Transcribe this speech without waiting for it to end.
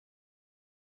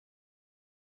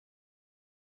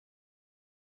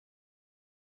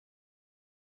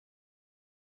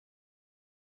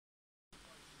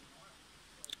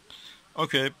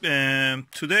Okay,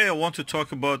 today I want to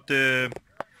talk about the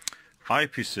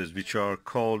eyepieces, which are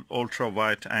called ultra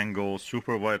wide angle,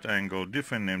 super wide angle,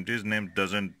 different name. This name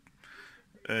doesn't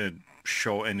uh,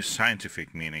 show any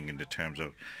scientific meaning in the terms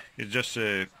of, it's just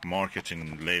a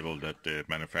marketing label that the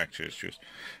manufacturers use.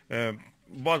 Uh,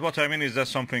 but what I mean is that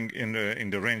something in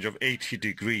the range of 80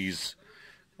 degrees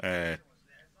uh,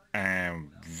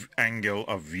 angle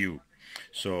of view.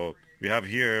 So we have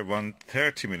here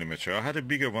 130 millimeter. I had a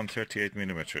bigger 138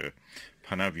 millimeter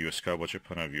Panaview, Skywatcher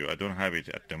Panaview. I don't have it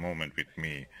at the moment with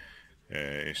me.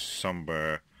 It's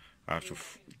somewhere. I have to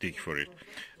dig for it.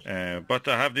 But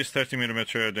I have this 30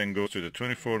 millimeter, then go to the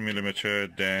 24 millimeter.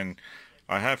 Then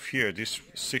I have here this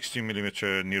 60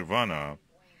 millimeter Nirvana,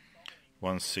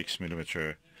 16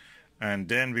 millimeter, and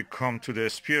then we come to the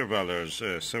Speers-Waler's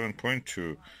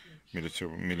 7.2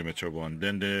 millimeter one.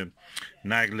 Then the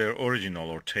Nagler original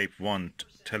or tape one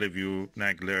TeleVue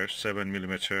Nagler 7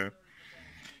 millimeter,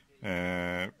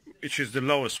 which is the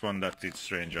lowest one that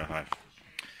its range I have.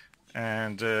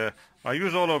 And I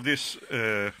use all of this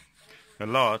a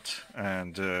lot,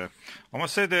 and I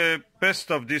must say the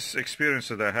best of this experience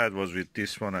that I had was with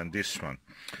this one and this one.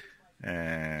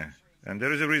 And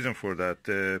there is a reason for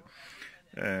that.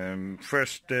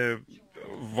 First, the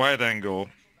wide angle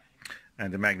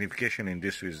and the magnification in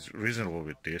this is reasonable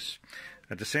with this.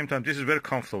 At the same time, this is very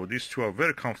comfortable. These two are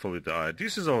very comfortable with the eye.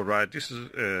 This is all right. This is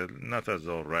not as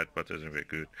all right, but isn't very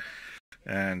good.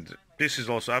 And this is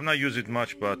also, I've not used it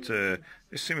much, but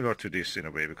it's similar to this in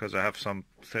a way, because I have some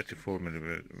 34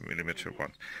 millimeter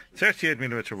ones. 38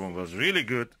 millimeter one was really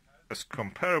good, as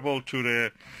comparable to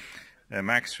the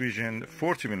Maxvision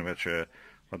 40 millimeter,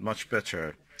 but much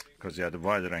better because they had a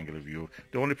wider angle of view.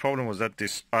 The only problem was that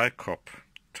this eye cup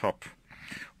top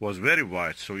was very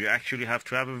wide, so you actually have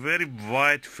to have a very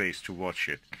wide face to watch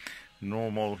it.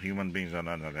 Normal human beings are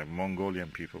not like that. Mongolian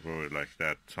people probably like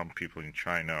that. Some people in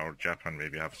China or Japan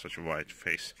maybe have such a wide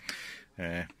face.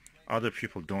 Other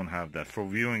people don't have that. For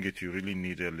viewing it, you really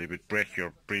need a little bit break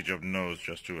your bridge of nose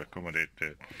just to accommodate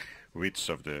the width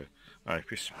of the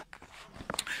eyepiece.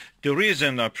 The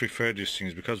reason I prefer these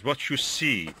things because what you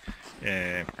see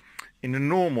in a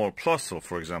normal plus,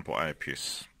 for example,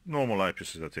 eyepiece, normal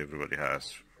eyepieces that everybody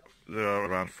has, there are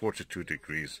around 42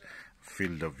 degrees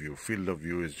field of view. Field of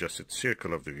view is just a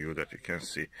circle of the view that you can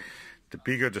see. The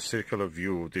bigger the circle of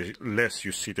view, the less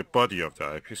you see the body of the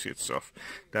eyepiece itself.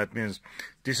 That means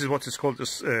this is what is called a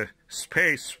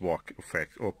spacewalk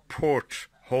effect or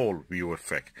porthole view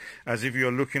effect, as if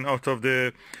you're looking out of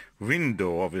the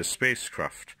window of a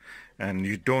spacecraft and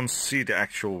you don't see the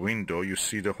actual window, you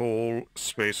see the whole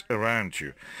space around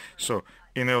you. So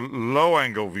in a low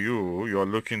angle view, you're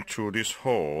looking through this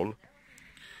hole,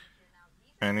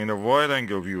 and in a wide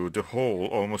angle view, the hole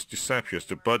almost disappears.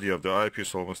 The body of the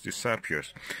eyepiece almost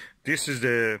disappears. This is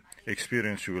the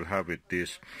experience you will have with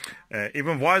this.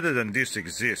 Even wider than this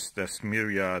exists. That's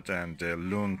Meade and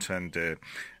Lund and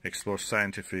Explore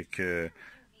Scientific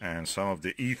and some of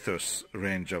the ethos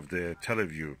range of the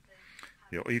TeleVue.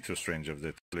 The ethos range of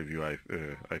the TeleVue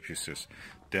eyepieces.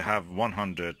 They have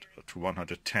 100 to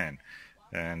 110.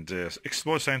 And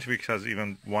Explore Scientific has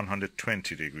even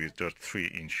 120 degrees. They're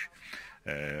 3-inch.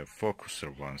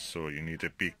 Focuser ones, so you need a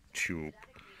big tube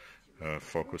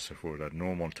focuser for that.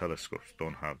 Normal telescopes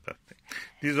don't have that thing.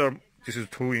 This is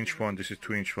 2-inch one, this is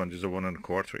 2-inch one, this is a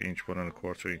 1¼ inch,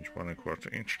 1¼ inch,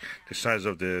 1¼ inch, the size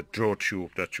of the draw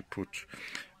tube that you put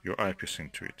your eyepiece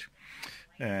into it.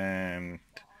 And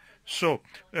so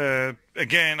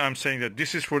again, I'm saying that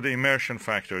this is for the immersion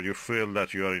factor. You feel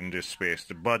that you are in this space.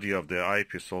 The body of the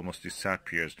eyepiece almost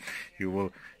disappears.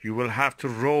 You will have to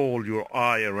roll your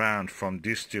eye around from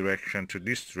this direction to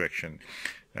this direction.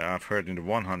 I've heard in the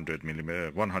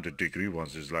 100 degree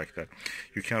ones is like that.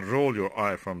 You can roll your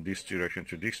eye from this direction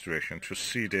to this direction to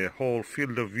see the whole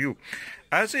field of view,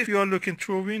 as if you are looking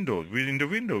through a window. Within the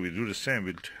window, we do the same.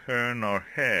 We turn our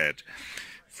head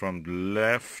from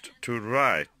left to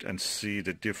right and see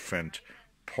the different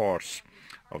parts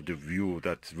of the view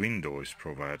that window is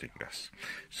providing us.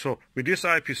 So with these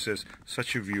eyepieces,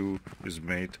 such a view is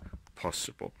made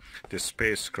possible. The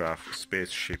spacecraft,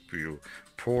 spaceship view,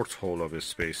 porthole of a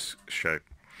spaceship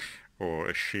or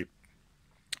a ship,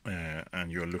 and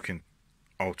you're looking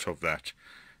out of that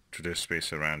to the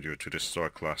space around you, to the star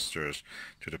clusters,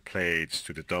 to the plates,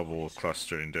 to the double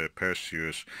cluster in the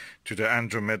Perseus, to the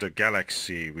Andromeda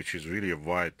galaxy, which is really a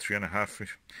wide 3.5.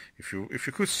 If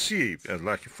you could see as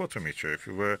like a photometer, if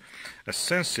you were as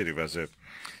sensitive as a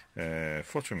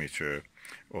photometer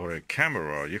or a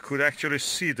camera, you could actually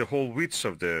see the whole width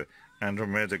of the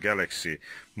Andromeda galaxy,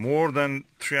 more than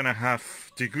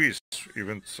 3.5 degrees,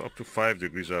 even up to 5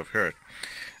 degrees I've heard.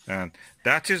 And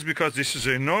that is because this is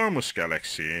an enormous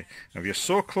galaxy, and we are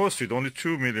so close to it, only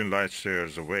 2 million light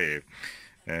years away,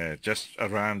 just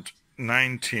around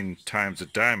 19 times the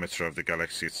diameter of the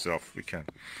galaxy itself we can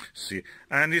see.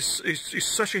 And it's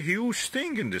such a huge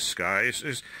thing in the sky.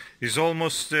 It's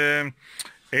almost 8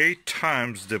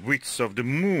 times the width of the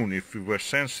moon if we were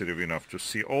sensitive enough to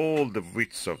see all the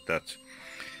widths of that.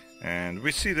 And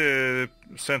we see the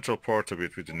central part of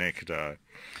it with the naked eye.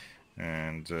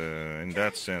 And in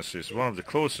that sense, it's one of the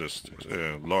closest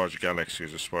large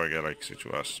galaxies, a spire galaxy,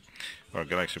 to us. Our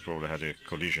galaxy probably had a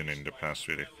collision in the past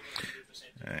with it.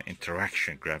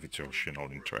 Interaction, gravitational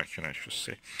interaction, I should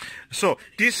say. So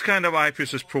these kind of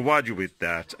eyepieces provide you with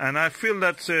that, and I feel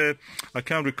that I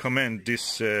can recommend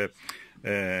this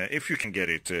if you can get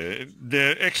it.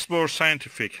 The Explore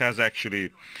Scientific has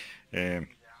actually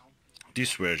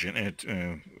this version at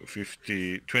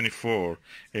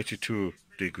 2482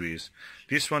 degrees.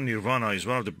 This one, Nirvana, is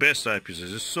one of the best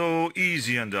eyepieces. It's so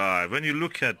easy on the eye. When you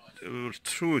look at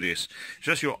through this,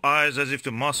 just your eyes, as if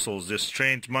the muscles, the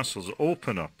strained muscles,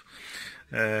 open up.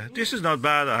 This is not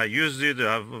bad. I used it.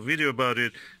 I have a video about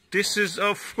it. This is,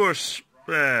 of course,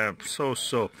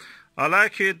 so. I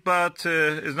like it, but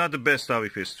it's not the best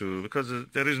eyepiece too, because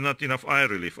there is not enough eye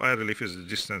relief. Eye relief is the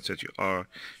distance that you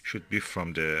should be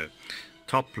from the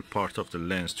top part of the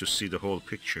lens to see the whole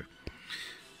picture.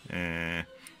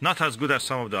 Not as good as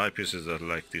some of the eyepieces that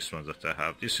like this one that I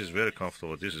have. This is very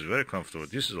comfortable. This is very comfortable.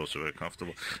 This is also very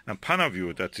comfortable. And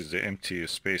Panaview, that is the empty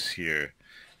space here.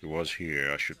 It was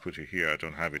here. I should put it here. I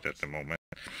don't have it at the moment.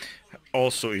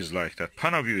 Also is like that.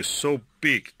 Panaview is so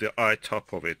big, the eye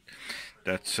top of it,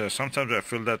 that sometimes I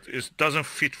feel that it doesn't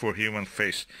fit for human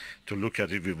face to look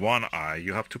at it with one eye.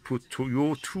 You have to put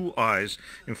your two eyes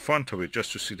in front of it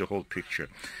just to see the whole picture.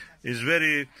 It's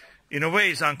very, in a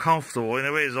way, it's uncomfortable. In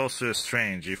a way, it's also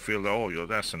strange. You feel, oh,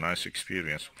 that's a nice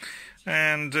experience.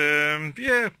 And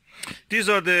yeah, these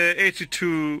are the 80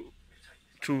 to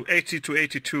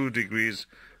 82 degrees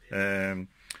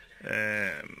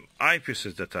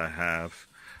eyepieces that I have.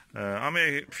 I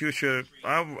may future.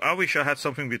 I wish I had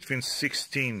something between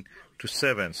 16 to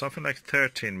 7, something like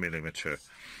 13 millimeter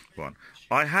one.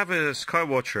 I have a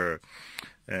Skywatcher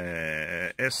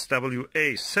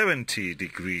SWA 70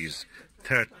 degrees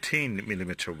 13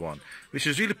 millimeter one, which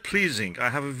is really pleasing.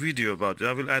 I have a video about it.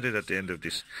 I will add it at the end of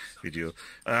this video.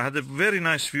 I had a very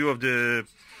nice view of the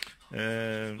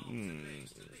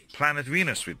planet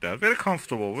Venus with that. Very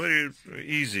comfortable, very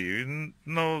easy,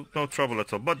 no trouble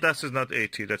at all. But that is not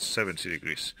 80, that's 70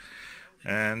 degrees.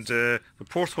 And the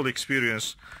porthole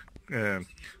experience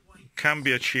can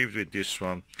be achieved with this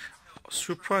one.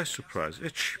 Surprise, surprise. A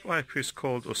cheap eyepiece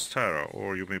called Ostara,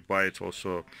 or you may buy it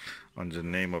also under the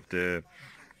name of the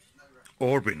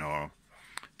Orbinar,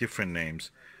 different names.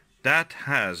 That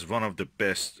has one of the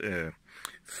best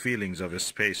feelings of a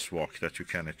spacewalk that you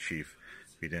can achieve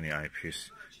with any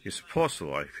eyepiece. It's a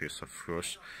possible eyepiece, of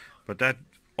course, but that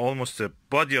almost the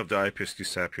body of the eyepiece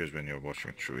disappears when you're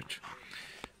watching through it.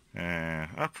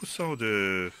 I'll put some of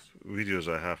the videos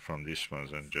I have from these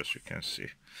ones, and just you can see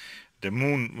the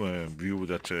moon view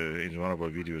that in one of our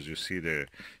videos you see there.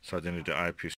 Suddenly the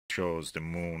eyepiece shows the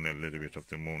moon, a little bit of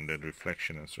the moon, the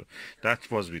reflection, and so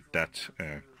that was with that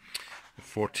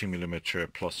 40 millimeter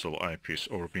plus eyepiece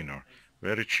Orbinar.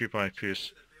 Very cheap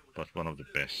eyepiece, but one of the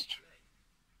best.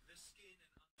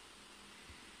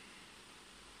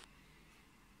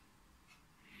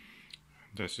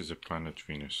 This is a planet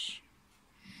Venus.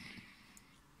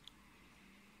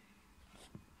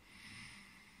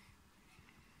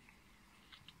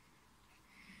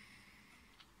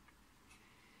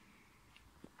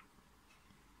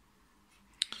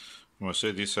 I must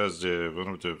say this has one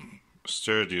of the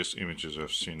sturdiest images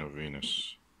I've seen of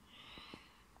Venus.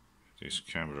 This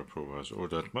camera provides, or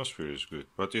the atmosphere is good,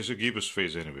 but it's a gibbous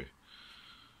phase anyway.